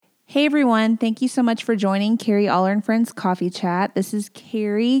Hey everyone, thank you so much for joining Carrie Aller and Friends Coffee Chat. This is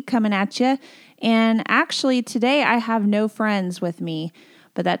Carrie coming at you. And actually today I have no friends with me,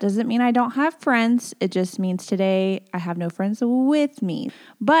 but that doesn't mean I don't have friends. It just means today I have no friends with me.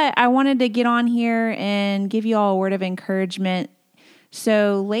 But I wanted to get on here and give you all a word of encouragement.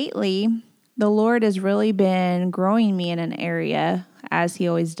 So lately, the Lord has really been growing me in an area, as He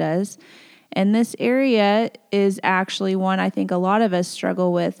always does. And this area is actually one I think a lot of us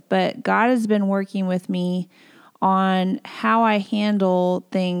struggle with, but God has been working with me on how I handle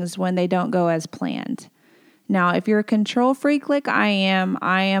things when they don't go as planned. Now, if you're a control freak like I am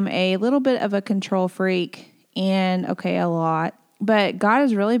a little bit of a control freak and a lot, but God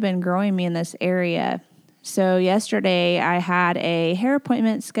has really been growing me in this area. So yesterday I had a hair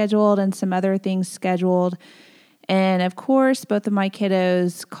appointment scheduled and some other things scheduled. And of course, both of my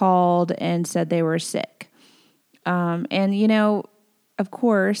kiddos called and said they were sick. Of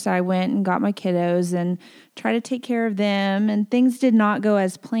course, I went and got my kiddos and tried to take care of them, and things did not go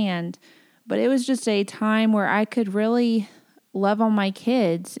as planned. But it was just a time where I could really love on my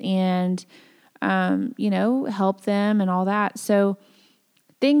kids and, help them and all that. So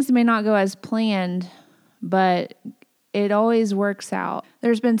things may not go as planned, but it always works out.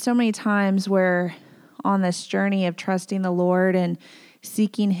 There's been so many times where on this journey of trusting the Lord and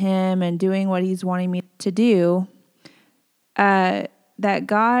seeking Him and doing what He's wanting me to do, that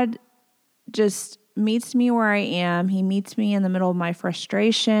God just meets me where I am. He meets me in the middle of my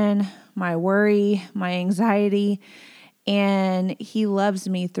frustration, my worry, my anxiety, and He loves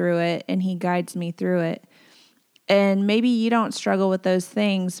me through it and He guides me through it. And maybe you don't struggle with those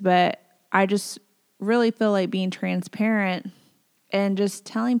things, but I just really feel like being transparent and just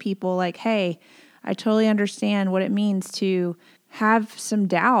telling people like, hey, I totally understand what it means to have some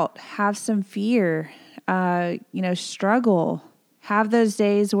doubt, have some fear, struggle, have those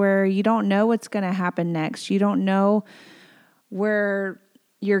days where you don't know what's going to happen next. You don't know where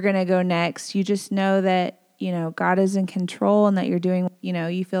you're going to go next. You just know that, God is in control and that you're doing,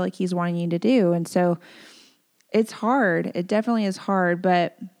 you feel like He's wanting you to do. And so it's hard. It definitely is hard,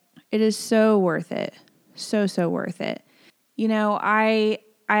 but it is so worth it. So worth it.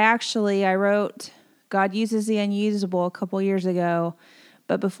 I wrote God Uses the Unusable a couple years ago,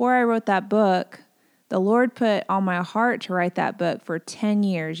 but before I wrote that book, the Lord put on my heart to write that book for 10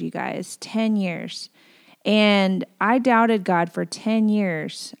 years, you guys, 10 years. And I doubted God for 10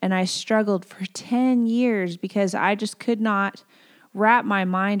 years, and I struggled for 10 years because I just could not wrap my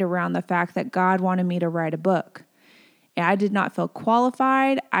mind around the fact that God wanted me to write a book. And I did not feel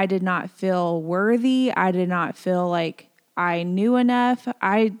qualified. I did not feel worthy. I did not feel like I knew enough.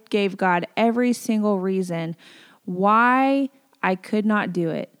 I gave God every single reason why I could not do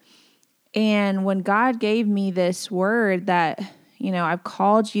it. And when God gave me this word that, I've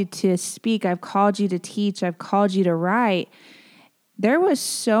called you to speak, I've called you to teach, I've called you to write, there was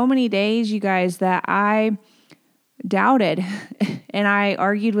so many days, you guys, that I doubted and I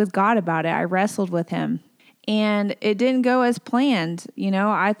argued with God about it. I wrestled with Him. And it didn't go as planned.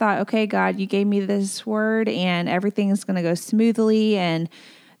 I thought, okay, God, you gave me this word and everything's going to go smoothly and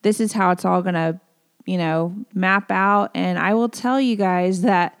this is how it's all going to, map out. And I will tell you guys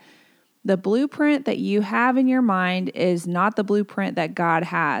that the blueprint that you have in your mind is not the blueprint that God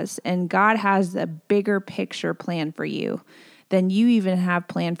has. And God has a bigger picture plan for you than you even have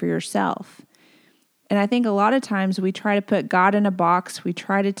planned for yourself. And I think a lot of times we try to put God in a box. We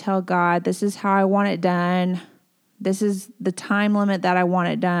try to tell God, this is how I want it done. This is the time limit that I want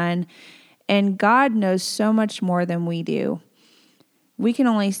it done. And God knows so much more than we do. We can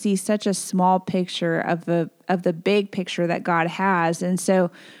only see such a small picture of the big picture that God has. And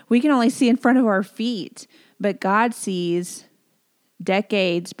so we can only see in front of our feet, but God sees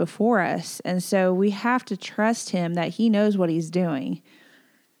decades before us. And so we have to trust Him that He knows what He's doing.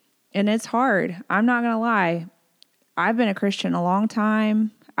 And it's hard. I'm not going to lie. I've been a Christian a long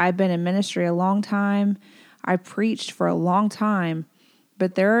time. I've been in ministry a long time. I preached for a long time.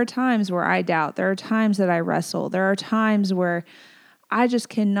 But there are times where I doubt. There are times that I wrestle. There are times where I just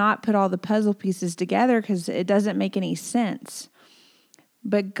cannot put all the puzzle pieces together because it doesn't make any sense.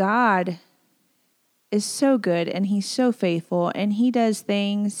 But God is so good and He's so faithful and He does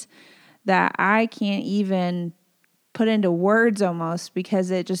things that I can't even put into words almost because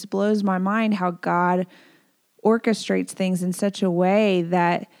it just blows my mind how God orchestrates things in such a way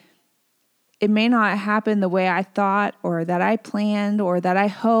that it may not happen the way I thought or that I planned or that I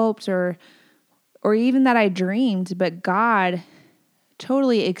hoped or even that I dreamed, but God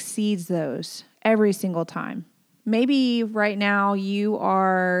totally exceeds those every single time. Maybe right now you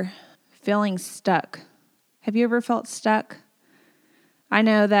are feeling stuck. Have you ever felt stuck? I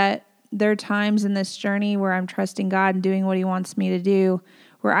know that there are times in this journey where I'm trusting God and doing what He wants me to do,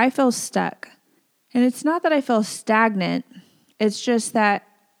 where I feel stuck. And it's not that I feel stagnant. It's just that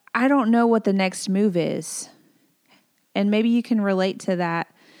I don't know what the next move is. And maybe you can relate to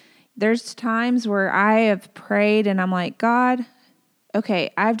that. There's times where I have prayed and I'm like, God,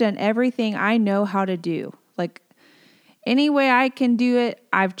 okay, I've done everything I know how to do. Like, any way I can do it,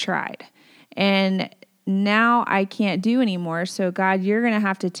 I've tried. And now I can't do anymore. So God, you're going to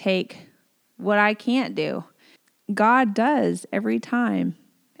have to take what I can't do. God does every time,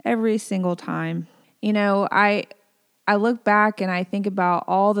 every single time. You know, I look back and I think about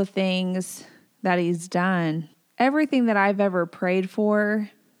all the things that He's done. Everything that I've ever prayed for,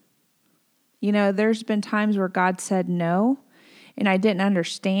 you know, there's been times where God said no, and I didn't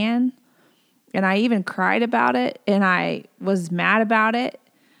understand. And I even cried about it, and I was mad about it.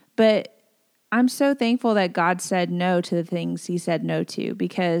 But I'm so thankful that God said no to the things He said no to,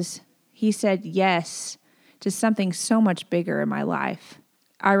 because He said yes to something so much bigger in my life.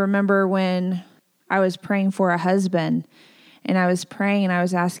 I remember when I was praying for a husband, and I was praying and I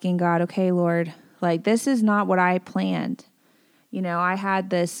was asking God, okay, Lord, like, this is not what I planned. You know, I had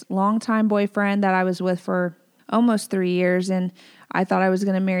this longtime boyfriend that I was with for almost 3 years, and I thought I was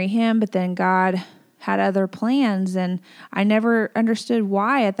going to marry him, but then God had other plans, and I never understood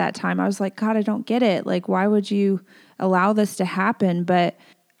why at that time. I was like, God, I don't get it. Like, why would you allow this to happen? But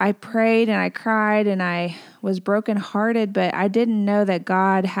I prayed and I cried and I was brokenhearted, but I didn't know that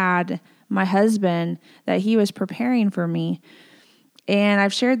God had my husband, that He was preparing for me. And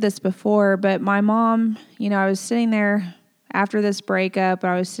I've shared this before, but my mom, you know, I was sitting there after this breakup,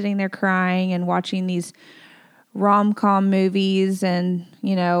 I was sitting there crying and watching these rom-com movies. And,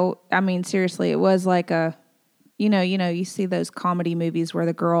 you know, I mean, seriously, it was like you see those comedy movies where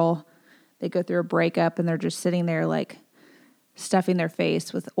the girl, they go through a breakup and they're just sitting there like stuffing their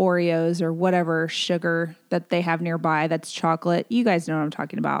face with Oreos or whatever sugar that they have nearby that's chocolate. You guys know what I'm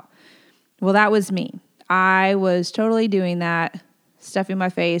talking about. Well, that was me. I was totally doing that, stuffing my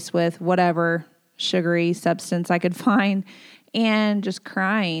face with whatever sugary substance I could find, and just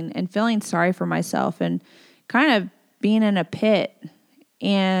crying and feeling sorry for myself and kind of being in a pit.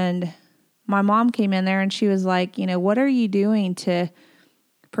 And my mom came in there and she was like, you know, what are you doing to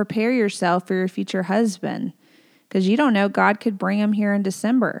prepare yourself for your future husband? Because you don't know, God could bring him here in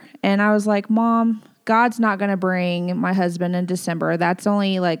December. And I was like, Mom, God's not going to bring my husband in December. That's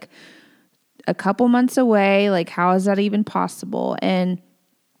only like a couple months away. Like, how is that even possible?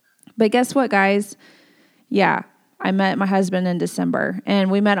 But guess what, guys? Yeah, I met my husband in December,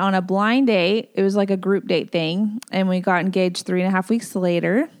 and we met on a blind date. It was like a group date thing, and we got engaged 3.5 weeks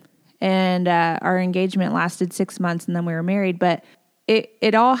later, and our engagement lasted 6 months, and then we were married. But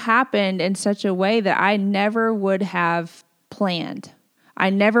it all happened in such a way that I never would have planned. I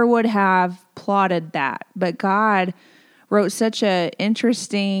never would have plotted that. But God wrote such an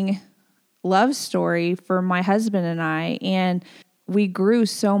interesting love story for my husband and I, and we grew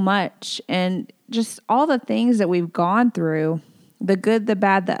so much. And just all the things that we've gone through, the good, the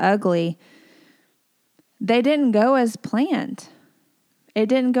bad, the ugly, they didn't go as planned. It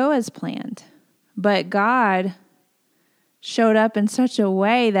didn't go as planned. But God showed up in such a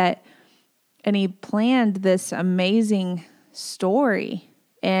way and He planned this amazing story.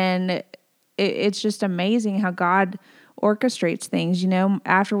 And it's just amazing how God orchestrates things. You know,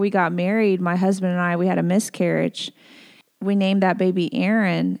 after we got married, my husband and I, we had a miscarriage. We named that baby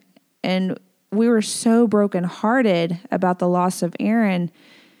Aaron, and we were so brokenhearted about the loss of Aaron.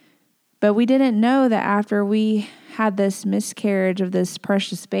 But we didn't know that after we had this miscarriage of this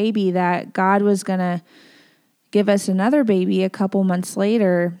precious baby, that God was going to give us another baby a couple months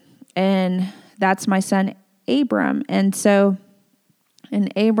later. And that's my son, Abram. And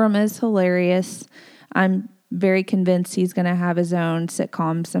Abram is hilarious. I'm very convinced he's going to have his own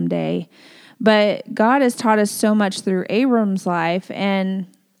sitcom someday. But God has taught us so much through Abram's life. And,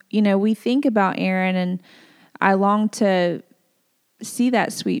 you know, we think about Aaron, and I long to see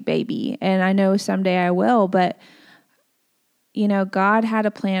that sweet baby. And I know someday I will. But, you know, God had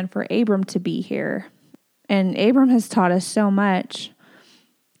a plan for Abram to be here. And Abram has taught us so much.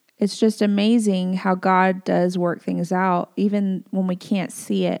 It's just amazing how God does work things out, even when we can't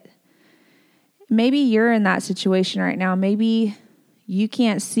see it. Maybe you're in that situation right now. Maybe you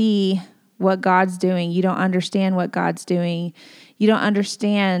can't see what God's doing. You don't understand what God's doing. You don't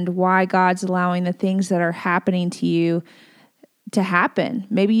understand why God's allowing the things that are happening to you to happen.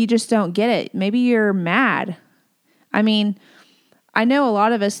 Maybe you just don't get it. Maybe you're mad. I mean, I know a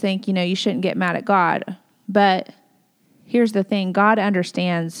lot of us think, you know, you shouldn't get mad at God. But here's the thing. God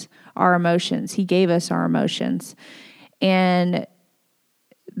understands our emotions. He gave us our emotions. And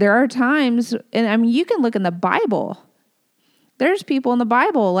there are times, and I mean, you can look in the Bible. There's people in the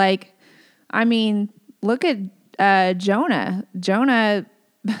Bible, like, I mean, look at Jonah. Jonah,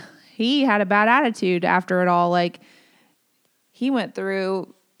 he had a bad attitude after it all. Like, he went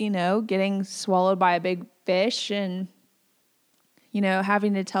through, getting swallowed by a big fish and,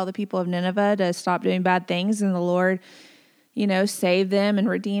 having to tell the people of Nineveh to stop doing bad things, and the Lord, saved them and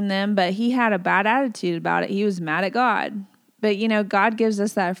redeemed them. But he had a bad attitude about it. He was mad at God. But, God gives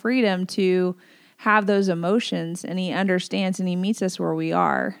us that freedom to have those emotions, and he understands and he meets us where we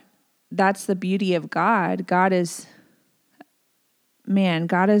are. That's the beauty of God. God is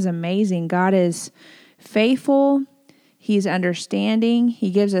amazing. God is faithful. He's understanding. He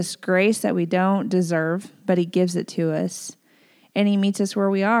gives us grace that we don't deserve, but he gives it to us, and he meets us where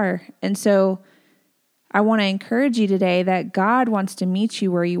we are. And so I want to encourage you today that God wants to meet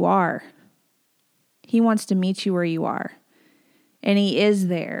you where you are. He wants to meet you where you are, and he is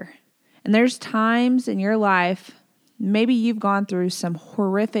there. And there's times in your life, maybe you've gone through some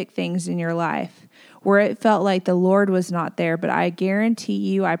horrific things in your life where it felt like the Lord was not there. But I guarantee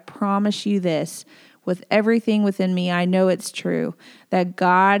you, I promise you this, with everything within me, I know it's true, that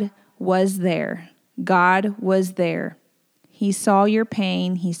God was there. God was there. He saw your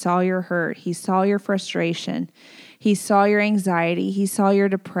pain. He saw your hurt. He saw your frustration. He saw your anxiety. He saw your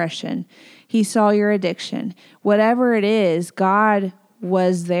depression. He saw your addiction. Whatever it is, God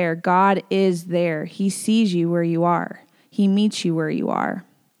was there. God is there. He sees you where you are. He meets you where you are.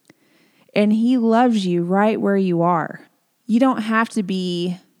 And he loves you right where you are. You don't have to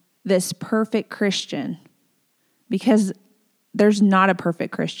be this perfect Christian, because there's not a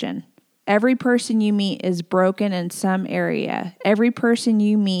perfect Christian. Every person you meet is broken in some area. Every person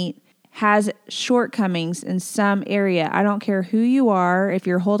you meet has shortcomings in some area. I don't care who you are, if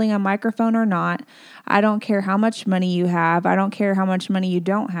you're holding a microphone or not. I don't care how much money you have. I don't care how much money you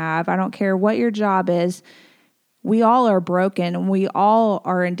don't have. I don't care what your job is. We all are broken, and we all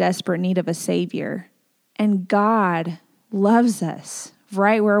are in desperate need of a Savior. And God loves us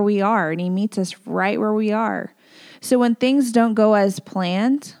right where we are, and he meets us right where we are. So when things don't go as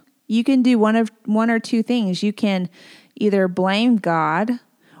planned, you can do one or two things. You can either blame God,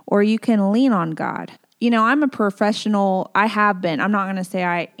 or you can lean on God. I'm a professional. I have been. I'm not going to say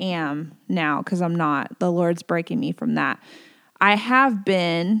I am now, because I'm not. The Lord's breaking me from that. I have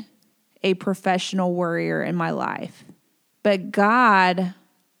been a professional worrier in my life. But God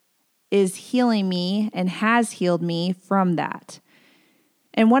is healing me and has healed me from that.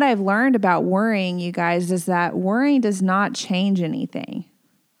 And what I've learned about worrying, you guys, is that worrying does not change anything.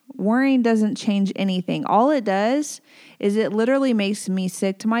 Worrying doesn't change anything. All it does is it literally makes me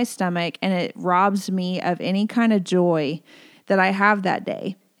sick to my stomach, and it robs me of any kind of joy that I have that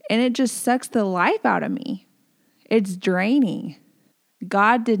day. And it just sucks the life out of me. It's draining.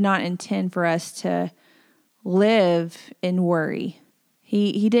 God did not intend for us to live in worry.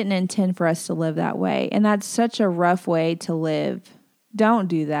 He didn't intend for us to live that way. And that's such a rough way to live. Don't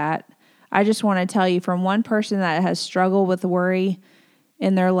do that. I just want to tell you, from one person that has struggled with worry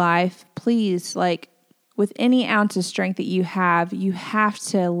in their life, please, with any ounce of strength that you have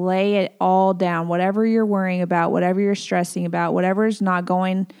to lay it all down. Whatever you're worrying about, whatever you're stressing about, whatever is not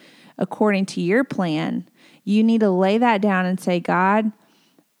going according to your plan, you need to lay that down and say, God,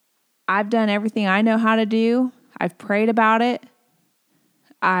 I've done everything I know how to do. I've prayed about it.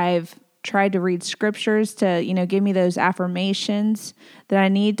 I've tried to read scriptures to, give me those affirmations that I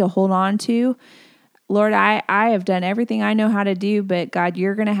need to hold on to. Lord, I have done everything I know how to do, but God,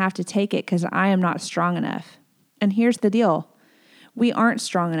 you're going to have to take it, because I am not strong enough. And here's the deal. We aren't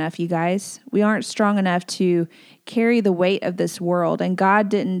strong enough, you guys. We aren't strong enough to carry the weight of this world. And God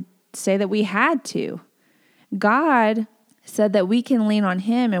didn't say that we had to. God said that we can lean on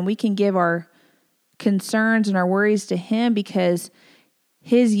him, and we can give our concerns and our worries to him, because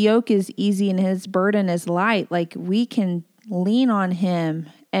his yoke is easy and his burden is light. We can lean on him,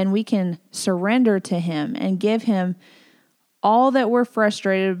 and we can surrender to him and give him all that we're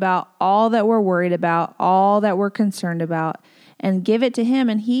frustrated about, all that we're worried about, all that we're concerned about, and give it to him.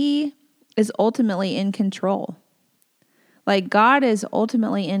 And he is ultimately in control. God is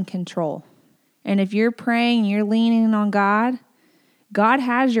ultimately in control. And if you're praying, you're leaning on God, God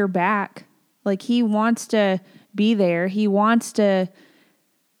has your back. He wants to be there. He wants to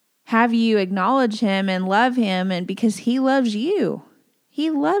have you acknowledge him and love him, and because he loves you. He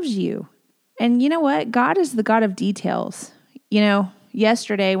loves you. And you know what? God is the God of details.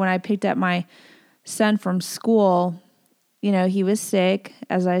 Yesterday when I picked up my son from school, he was sick,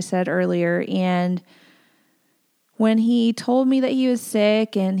 as I said earlier, and when he told me that he was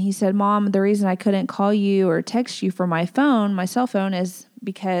sick and he said, Mom, the reason I couldn't call you or text you from my cell phone is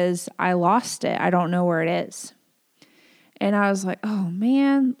because I lost it. I don't know where it is. And I was like, oh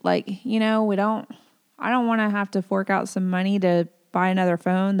man, I don't want to have to fork out some money to buy another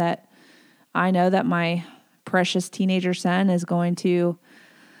phone that I know that my precious teenager son is going to,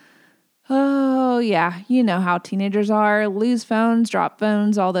 oh yeah, you know how teenagers are, lose phones, drop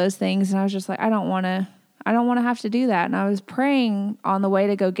phones, all those things. And I was just like, I don't want to have to do that. And I was praying on the way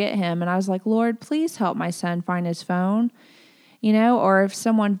to go get him. And I was like, Lord, please help my son find his phone, or if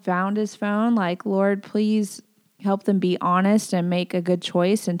someone found his phone, Lord, please help them be honest and make a good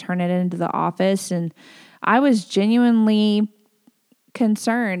choice and turn it into the office. And I was genuinely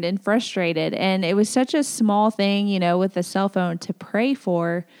concerned and frustrated. And it was such a small thing, with the cell phone to pray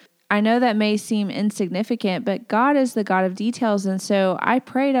for. I know that may seem insignificant, but God is the God of details. And so I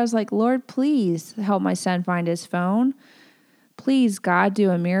prayed. I was like, Lord, please help my son find his phone. Please, God,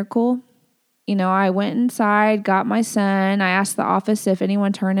 do a miracle. I went inside, got my son. I asked the office if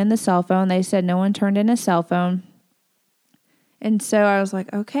anyone turned in the cell phone. They said no one turned in a cell phone. And so I was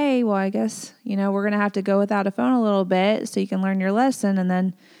like, okay, well, I guess, we're going to have to go without a phone a little bit so you can learn your lesson. And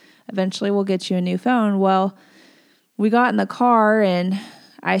then eventually we'll get you a new phone. Well, we got in the car and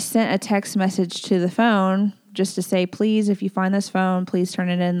I sent a text message to the phone just to say, please, if you find this phone, please turn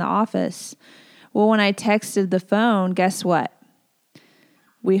it in the office. Well, when I texted the phone, guess what?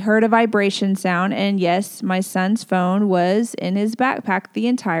 We heard a vibration sound, and yes, my son's phone was in his backpack the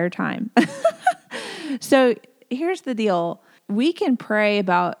entire time. So here's the deal. We can pray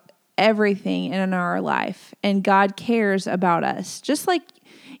about everything in our life, and God cares about us. Just like,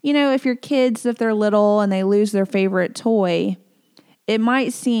 if your kids, if they're little and they lose their favorite toy, it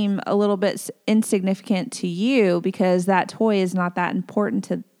might seem a little bit insignificant to you because that toy is not that important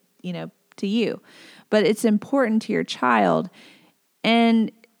to you, but it's important to your child.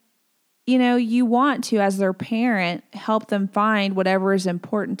 And, you want to, as their parent, help them find whatever is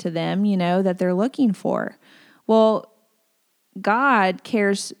important to them, that they're looking for. Well, God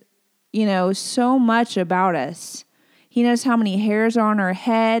cares, so much about us. He knows how many hairs are on our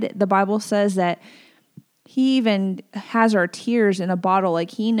head. The Bible says that He even has our tears in a bottle.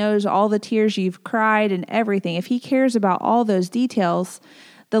 He knows all the tears you've cried and everything. If He cares about all those details,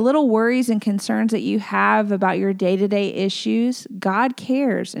 the little worries and concerns that you have about your day-to-day issues, God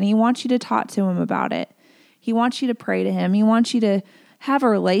cares, and He wants you to talk to Him about it. He wants you to pray to Him. He wants you to have a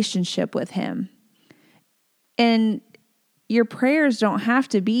relationship with Him. And your prayers don't have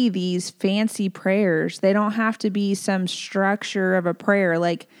to be these fancy prayers. They don't have to be some structure of a prayer.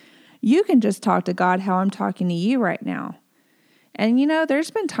 You can just talk to God how I'm talking to you right now. And,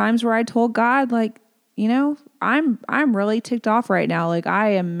 there's been times where I told God, I'm really ticked off right now. I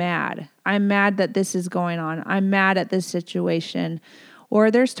am mad. I'm mad that this is going on. I'm mad at this situation.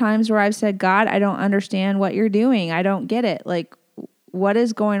 Or there's times where I've said, God, I don't understand what you're doing. I don't get it. What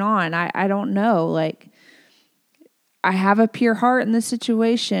is going on? I don't know. I have a pure heart in this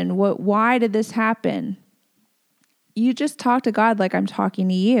situation. Why did this happen? You just talk to God like I'm talking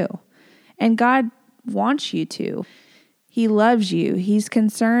to you. And God wants you to. He loves you. He's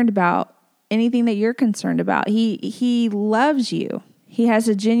concerned about anything that you're concerned about. He loves you. He has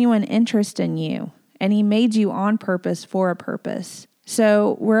a genuine interest in you. And He made you on purpose for a purpose.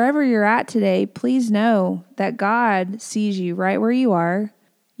 So wherever you're at today, please know that God sees you right where you are.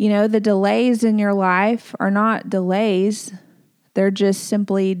 The delays in your life are not delays. They're just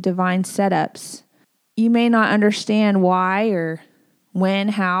simply divine setups. You may not understand why or when,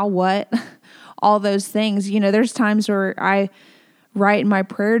 how, what, all those things. There's times where I write in my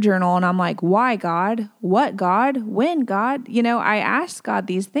prayer journal and I'm like, why, God? What, God? When, God? I ask God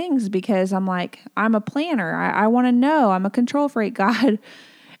these things because I'm like, I'm a planner. I want to know. I'm a control freak, God.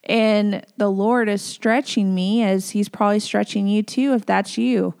 And the Lord is stretching me as He's probably stretching you too, if that's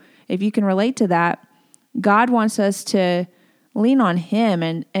you. If you can relate to that, God wants us to lean on Him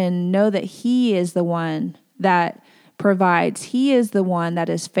and know that He is the one that provides. He is the one that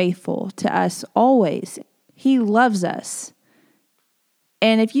is faithful to us always. He loves us.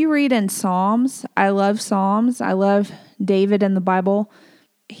 And if you read in Psalms, I love Psalms. I love David in the Bible.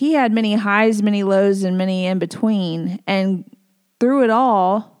 He had many highs, many lows, and many in between. And through it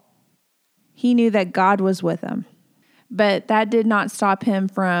all, he knew that God was with him. But that did not stop him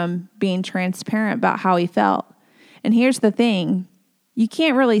from being transparent about how he felt. And here's the thing. You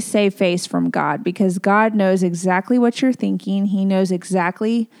can't really save face from God because God knows exactly what you're thinking. He knows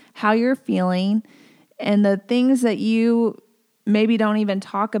exactly how you're feeling. And the things that you maybe don't even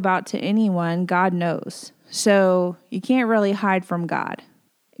talk about to anyone, God knows. So you can't really hide from God.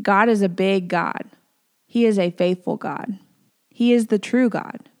 God is a big God. He is a faithful God. He is the true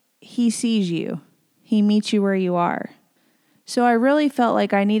God. He sees you. He meets you where you are. So I really felt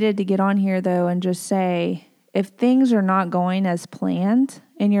like I needed to get on here, though, and just say, if things are not going as planned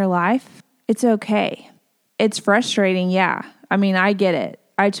in your life, it's okay. It's frustrating, yeah. I mean, I get it.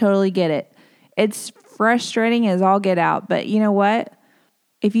 I totally get it. It's frustrating as all get out. But you know what?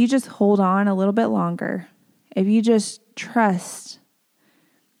 If you just hold on a little bit longer, if you just trust,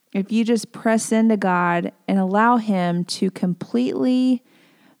 if you just press into God and allow Him to completely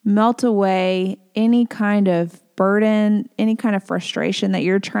melt away any kind of burden, any kind of frustration that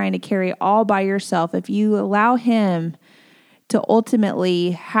you're trying to carry all by yourself, if you allow Him to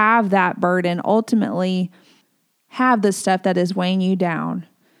ultimately have that burden, ultimately have the stuff that is weighing you down,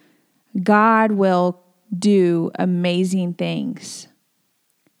 God will do amazing things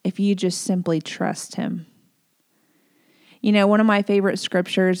if you just simply trust Him. You know, one of my favorite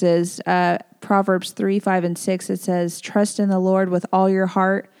scriptures is Proverbs 3, 5, and 6. It says, trust in the Lord with all your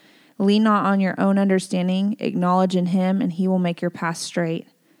heart. Lean not on your own understanding. Acknowledge in Him, and He will make your path straight.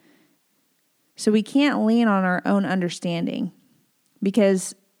 So we can't lean on our own understanding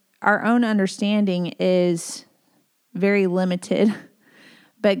because our own understanding is very limited.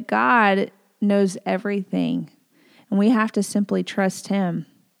 But God knows everything, and we have to simply trust Him.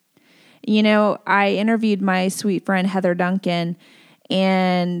 You know, I interviewed my sweet friend Heather Duncan,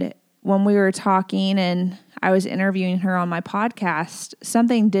 and when we were talking and I was interviewing her on my podcast,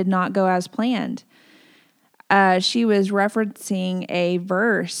 something did not go as planned. She was referencing a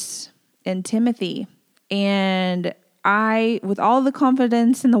verse in Timothy, and I, with all the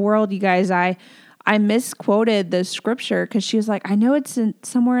confidence in the world, you guys, I misquoted the scripture because she was like, I know it's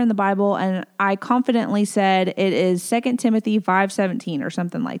somewhere in the Bible, and I confidently said it is 2 Timothy 5:17 or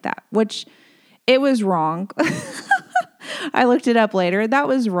something like that, which it was wrong. I looked it up later. That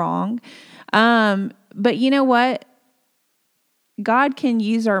was wrong. But you know what? God can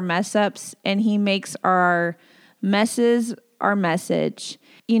use our mess ups, and He makes our messes our message.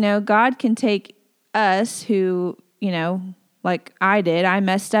 You know, God can take us who, you know, like I did. I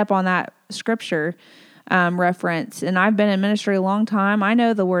messed up on that scripture reference, and I've been in ministry a long time. I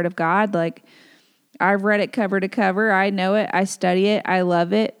know the Word of God. Like, I've read it cover to cover. I know it. I study it. I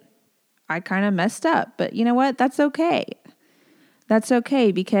love it. I kind of messed up, but you know what? That's okay. That's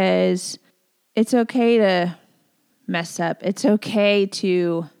okay, because it's okay to mess up. It's okay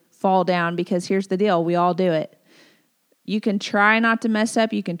to fall down, because here's the deal. We all do it. You can try not to mess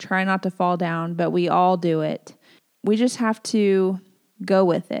up. You can try not to fall down, but we all do it. We just have to go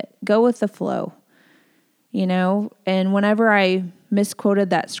with it. Go with the flow, you know? And whenever I misquoted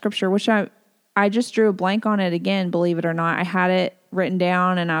that scripture, which I just drew a blank on it again, believe it or not. I had it written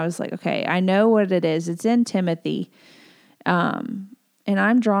down and I was like, okay, I know what it is. It's in Timothy. And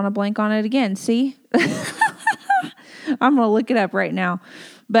I'm drawing a blank on it again. See? I'm going to look it up right now.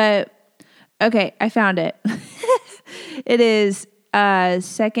 But okay, I found it. It is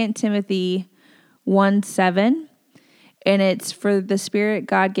 2 Timothy 1:7. And it's, for the Spirit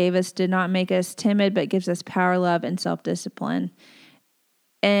God gave us did not make us timid, but gives us power, love, and self-discipline.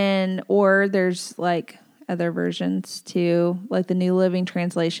 And, or there's like other versions too, like the New Living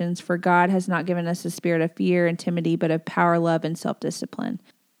Translations, for God has not given us a spirit of fear and timidity, but of power, love, and self-discipline.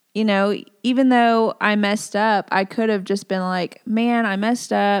 You know, even though I messed up, I could have just been like, man, I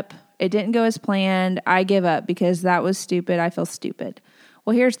messed up. It didn't go as planned. I give up because that was stupid. I feel stupid.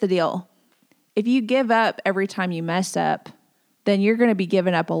 Well, here's the deal. If you give up every time you mess up, then you're going to be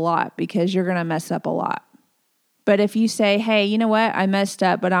giving up a lot, because you're going to mess up a lot. But if you say, hey, you know what? I messed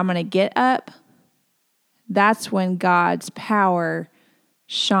up, but I'm going to get up. That's when God's power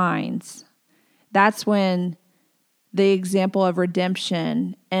shines. That's when the example of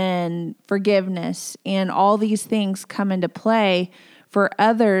redemption and forgiveness and all these things come into play for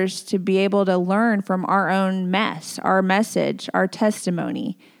others to be able to learn from our own mess, our message, our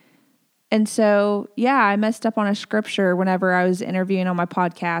testimony. And so, yeah, I messed up on a scripture whenever I was interviewing on my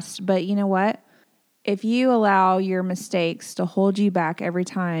podcast. But you know what? If you allow your mistakes to hold you back every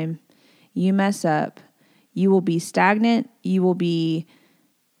time you mess up, you will be stagnant. You will be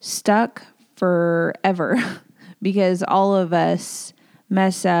stuck forever because all of us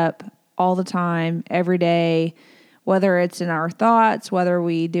mess up all the time, every day, whether it's in our thoughts, whether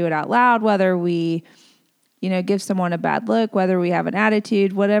we do it out loud, whether we give someone a bad look, whether we have an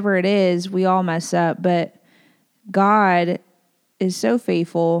attitude, whatever it is, we all mess up. But God is so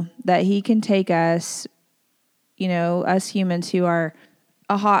faithful that He can take us, us humans who are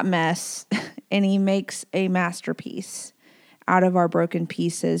a hot mess, and He makes a masterpiece out of our broken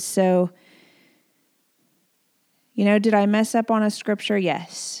pieces. So, did I mess up on a scripture?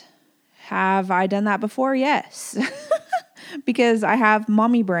 Yes. Have I done that before? Yes. Because I have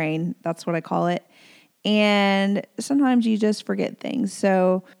mommy brain. That's what I call it. And sometimes you just forget things.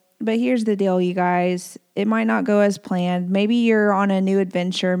 So, but here's the deal, you guys. It might not go as planned. Maybe you're on a new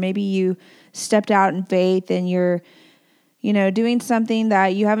adventure. Maybe you stepped out in faith and you're, doing something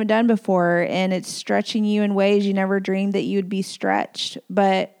that you haven't done before, and it's stretching you in ways you never dreamed that you'd be stretched.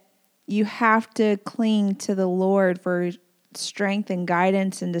 But you have to cling to the Lord for strength and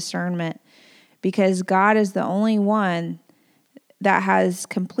guidance and discernment, because God is the only one that has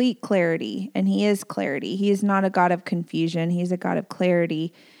complete clarity, and He is clarity. He is not a God of confusion. He's a God of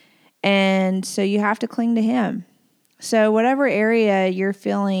clarity. And so you have to cling to Him. So whatever area you're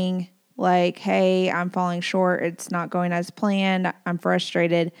feeling like, hey, I'm falling short, it's not going as planned, I'm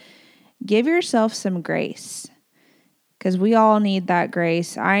frustrated, give yourself some grace, because we all need that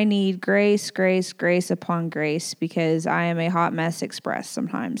grace. I need grace, grace, grace upon grace, because I am a hot mess express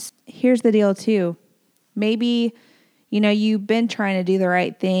sometimes. Here's the deal too. Maybe, you've been trying to do the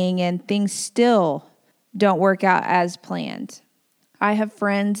right thing and things still don't work out as planned. I have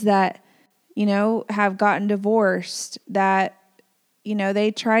friends that, have gotten divorced, that,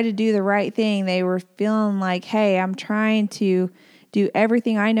 they try to do the right thing. They were feeling like, hey, I'm trying to do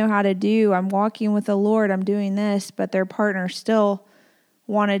everything I know how to do. I'm walking with the Lord. I'm doing this, but their partner still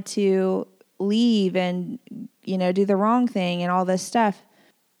wanted to leave and, do the wrong thing and all this stuff.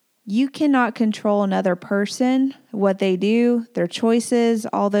 You cannot control another person, what they do, their choices,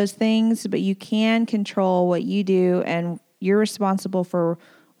 all those things, but you can control what you do, and you're responsible for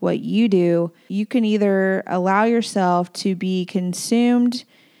what you do. You can either allow yourself to be consumed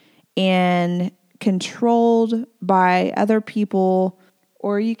and controlled by other people,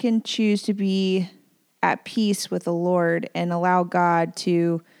 or you can choose to be at peace with the Lord and allow God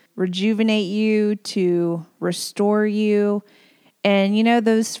to rejuvenate you, to restore you. And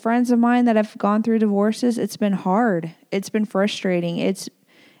those friends of mine that have gone through divorces, it's been hard. It's been frustrating. It's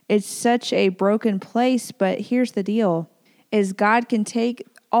such a broken place, but here's the deal, is God can take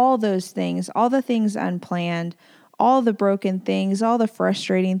all those things, all the things unplanned, all the broken things, all the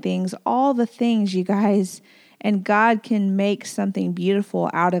frustrating things, all the things, you guys, and God can make something beautiful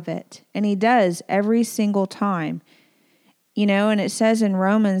out of it. And He does every single time. And it says in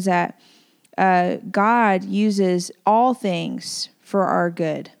Romans that God uses all things for our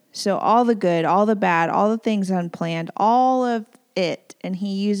good. So all the good, all the bad, all the things unplanned, all of it, and He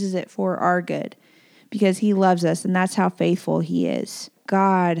uses it for our good because He loves us, and that's how faithful He is.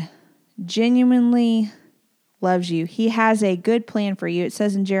 God genuinely loves you. He has a good plan for you. It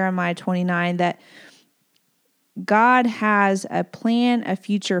says in Jeremiah 29 that God has a plan, a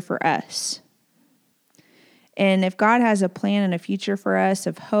future for us. And if God has a plan and a future for us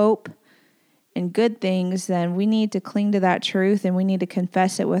of hope and good things, then we need to cling to that truth, and we need to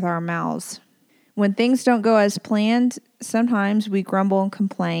confess it with our mouths. When things don't go as planned, sometimes we grumble and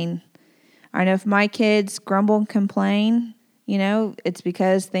complain. I know if my kids grumble and complain, it's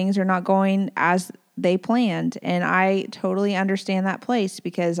because things are not going as they planned. And I totally understand that place,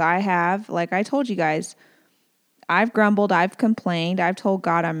 because I have, like I told you guys, I've grumbled, I've complained, I've told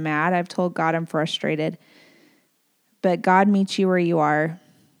God I'm mad, I've told God I'm frustrated. But God meets you where you are,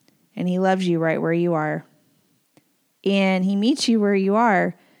 and He loves you right where you are. And He meets you where you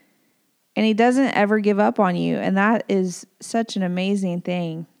are, and He doesn't ever give up on you. And that is such an amazing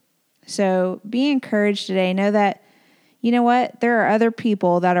thing. So be encouraged today. Know that, there are other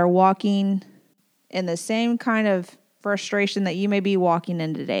people that are walking in the same kind of frustration that you may be walking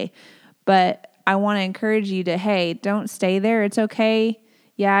in today. But I want to encourage you to, hey, don't stay there. It's okay.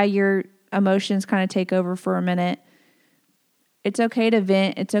 Yeah, your emotions kind of take over for a minute. It's okay to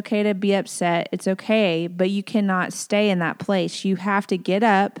vent. It's okay to be upset. It's okay, but you cannot stay in that place. You have to get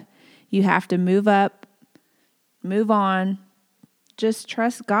up. You have to move up, move on. Just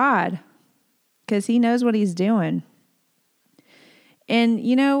trust God, because He knows what He's doing. And,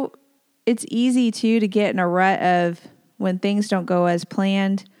 it's easy, too, to get in a rut of when things don't go as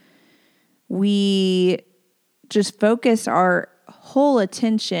planned. We just focus our whole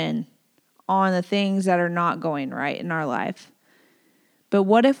attention on the things that are not going right in our life. But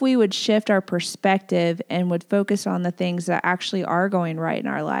what if we would shift our perspective and would focus on the things that actually are going right in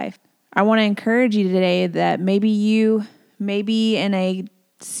our life? I want to encourage you today that maybe you may be in a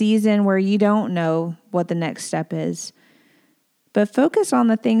season where you don't know what the next step is. But focus on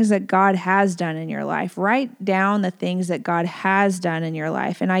the things that God has done in your life. Write down the things that God has done in your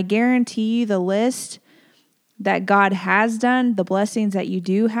life. And I guarantee you the list that God has done, the blessings that you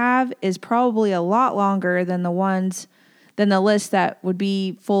do have, is probably a lot longer than the list that would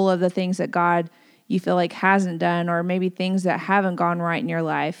be full of the things that God you feel like hasn't done, or maybe things that haven't gone right in your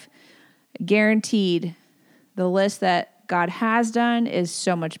life. Guaranteed, the list that God has done is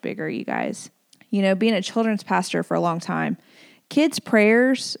so much bigger, you guys. Being a children's pastor for a long time, kids'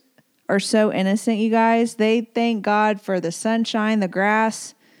 prayers are so innocent, you guys. They thank God for the sunshine, the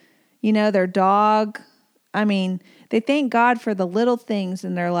grass, their dog. They thank God for the little things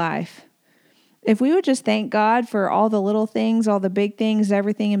in their life. If we would just thank God for all the little things, all the big things,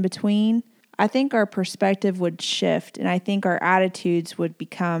 everything in between, I think our perspective would shift, and I think our attitudes would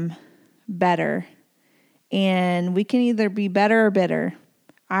become better. And we can either be better or bitter.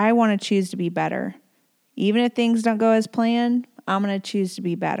 I want to choose to be better. Even if things don't go as planned, I'm going to choose to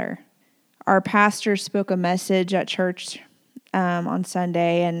be better. Our pastor spoke a message at church on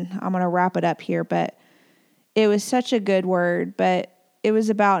Sunday, and I'm going to wrap it up here, but it was such a good word, but it was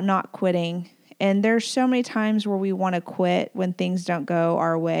about not quitting. And there's so many times where we want to quit when things don't go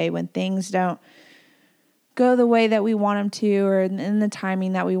our way, when things don't go the way that we want them to, or in the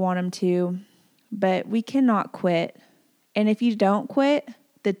timing that we want them to. But we cannot quit. And if you don't quit,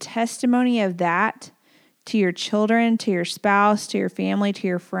 the testimony of that to your children, to your spouse, to your family, to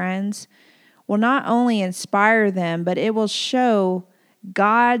your friends will not only inspire them, but it will show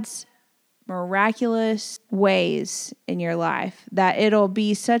God's miraculous ways in your life, that it'll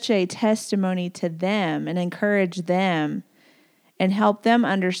be such a testimony to them and encourage them and help them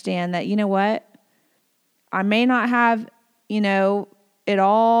understand that, what? I may not have, it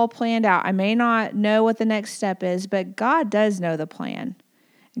all planned out. I may not know what the next step is, but God does know the plan.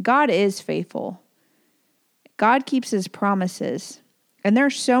 God is faithful. God keeps his promises. And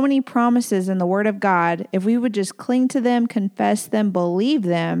there's so many promises in the Word of God. If we would just cling to them, confess them, believe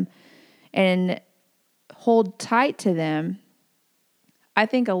them, and hold tight to them, I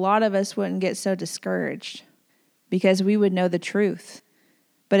think a lot of us wouldn't get so discouraged because we would know the truth.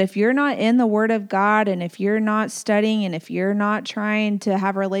 But if you're not in the Word of God, and if you're not studying, and if you're not trying to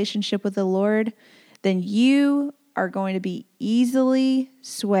have a relationship with the Lord, then you are going to be easily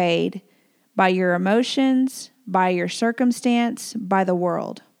swayed by your emotions, by your circumstance, by the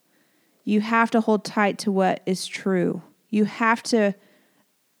world. You have to hold tight to what is true. You have to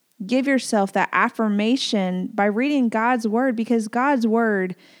give yourself that affirmation by reading God's Word, because God's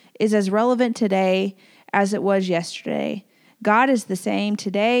Word is as relevant today as it was yesterday. God is the same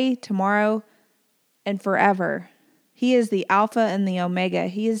today, tomorrow, and forever. He is the Alpha and the Omega.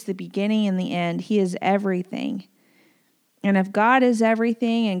 He is the beginning and the end. He is everything. And if God is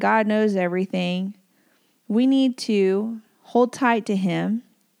everything and God knows everything, we need to hold tight to him.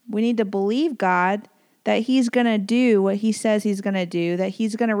 We need to believe God that he's going to do what he says he's going to do, that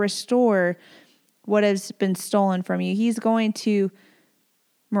he's going to restore what has been stolen from you. He's going to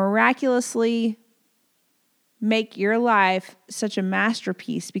miraculously make your life such a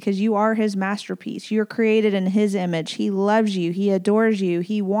masterpiece, because you are his masterpiece. You're created in his image. He loves you. He adores you.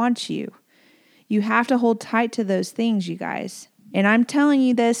 He wants you. You have to hold tight to those things, you guys. And I'm telling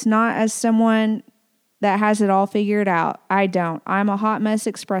you this not as someone that has it all figured out. I don't. I'm a hot mess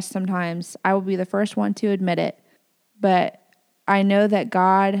express sometimes. I will be the first one to admit it. But I know that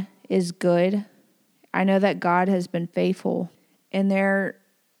God is good. I know that God has been faithful. And there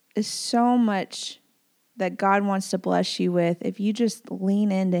is so much that God wants to bless you with if you just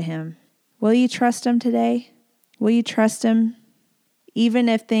lean into him. Will you trust him today? Will you trust him even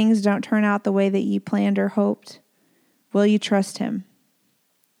if things don't turn out the way that you planned or hoped? Will you trust him?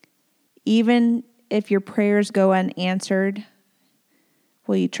 Even if your prayers go unanswered,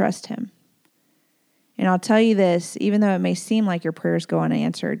 will you trust him? And I'll tell you this, even though it may seem like your prayers go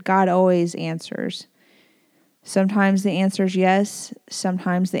unanswered, God always answers. Sometimes the answer is yes,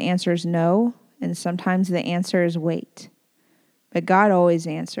 sometimes the answer is no, and sometimes the answer is wait. But God always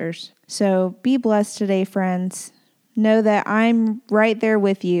answers. So be blessed today, friends. Know that I'm right there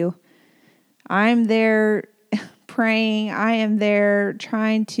with you. I'm there praying. I am there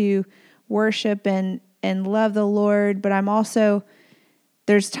trying to worship and love the Lord. But I'm also,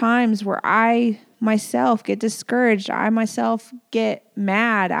 there's times where I myself get discouraged. I myself get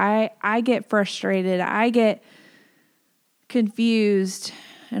mad. I get frustrated. I get confused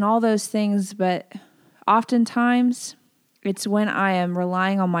and all those things. But oftentimes it's when I am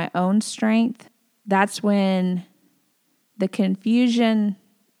relying on my own strength. That's when the confusion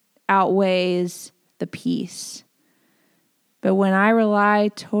outweighs the peace. But when I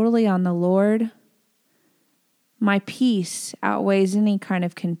rely totally on the Lord, my peace outweighs any kind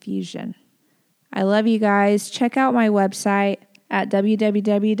of confusion. I love you guys. Check out my website at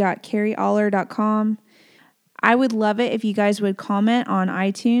www.carrieoller.com. I would love it if you guys would comment on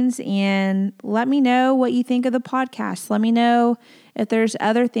iTunes and let me know what you think of the podcast. Let me know if there's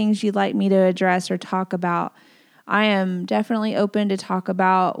other things you'd like me to address or talk about. I am definitely open to talk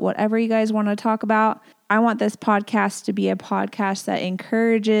about whatever you guys want to talk about. I want this podcast to be a podcast that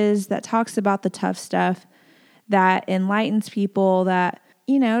encourages, that talks about the tough stuff, that enlightens people, that,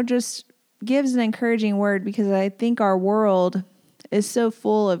 just gives an encouraging word, because I think our world is so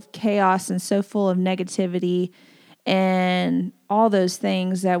full of chaos and so full of negativity and all those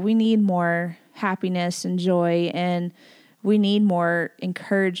things that we need more happiness and joy, and we need more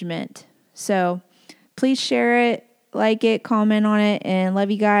encouragement. So please share it, like it, comment on it, and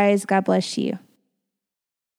love you guys. God bless you.